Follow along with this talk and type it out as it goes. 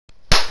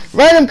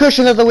Random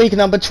question of the week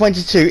number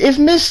 22. If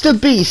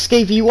MrBeast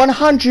gave you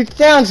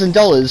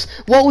 $100,000,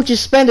 what would you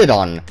spend it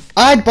on?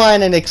 I'd buy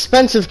an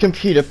expensive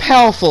computer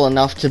powerful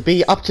enough to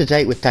be up to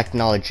date with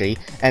technology,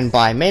 and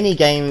buy many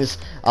games.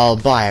 I'll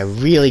buy a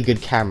really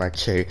good camera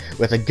too,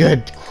 with a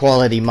good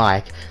quality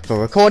mic for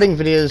recording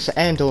videos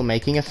and or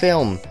making a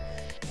film.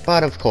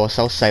 But of course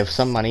I'll save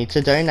some money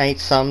to donate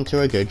some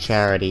to a good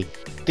charity.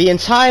 The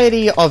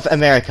entirety of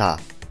America.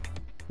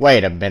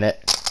 Wait a minute.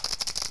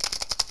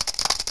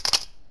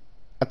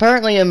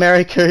 Apparently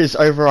America is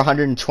over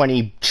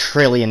 $120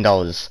 trillion.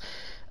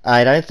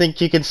 I don't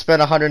think you can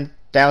spend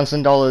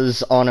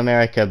 $100,000 on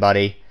America,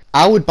 buddy.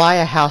 I would buy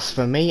a house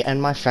for me and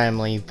my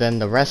family, then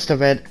the rest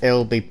of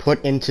it'll be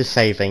put into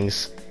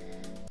savings.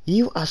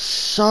 You are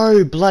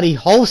so bloody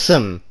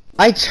wholesome!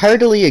 I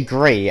totally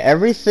agree.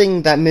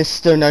 Everything that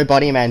Mr.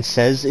 Nobody Man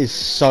says is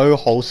so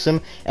wholesome,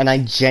 and I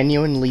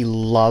genuinely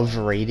love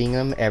reading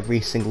them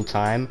every single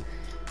time.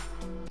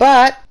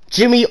 But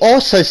Jimmy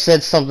also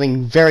said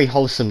something very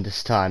wholesome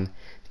this time.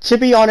 To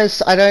be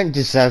honest, I don't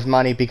deserve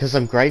money because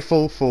I'm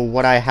grateful for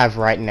what I have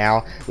right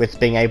now with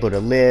being able to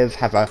live,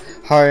 have a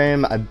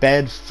home, a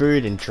bed,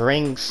 food and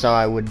drinks, so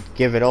I would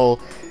give it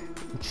all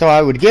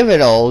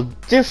to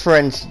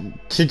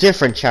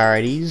different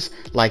charities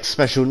like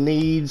special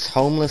needs,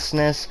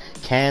 homelessness,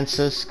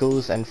 cancer,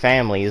 schools and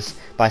families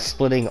by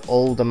splitting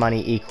all the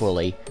money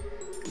equally.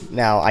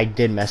 Now, I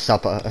did mess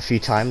up a few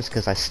times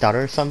because I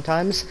stutter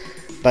sometimes,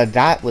 but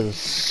that was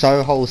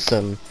so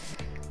wholesome.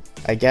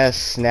 I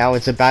guess now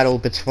it's a battle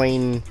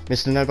between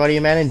Mr. Nobody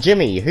Man and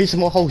Jimmy. Who's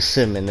more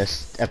wholesome in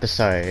this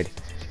episode?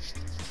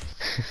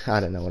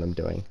 I don't know what I'm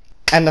doing.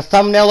 And the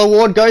thumbnail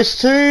award goes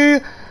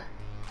to...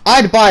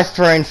 I'd buy a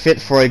throne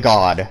fit for a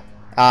god.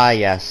 Ah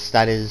yes,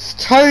 that is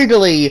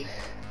totally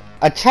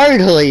a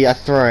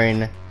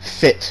throne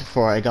fit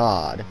for a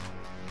god.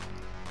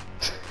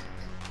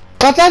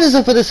 But that is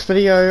it for this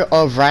video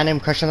of Random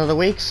Question of the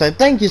Week, so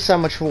thank you so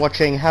much for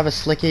watching, have a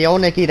slicky or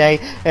nicky day,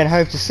 and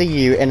hope to see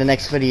you in the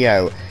next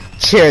video.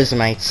 Cheers,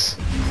 mates!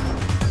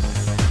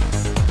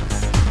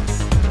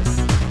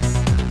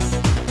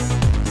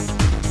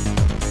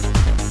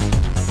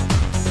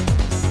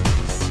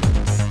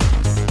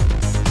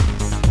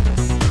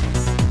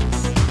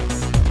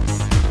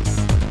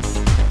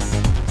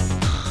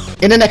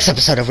 In the next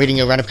episode of Reading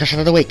Your Random Question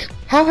of the Week,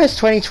 how has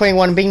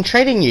 2021 been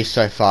treating you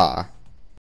so far?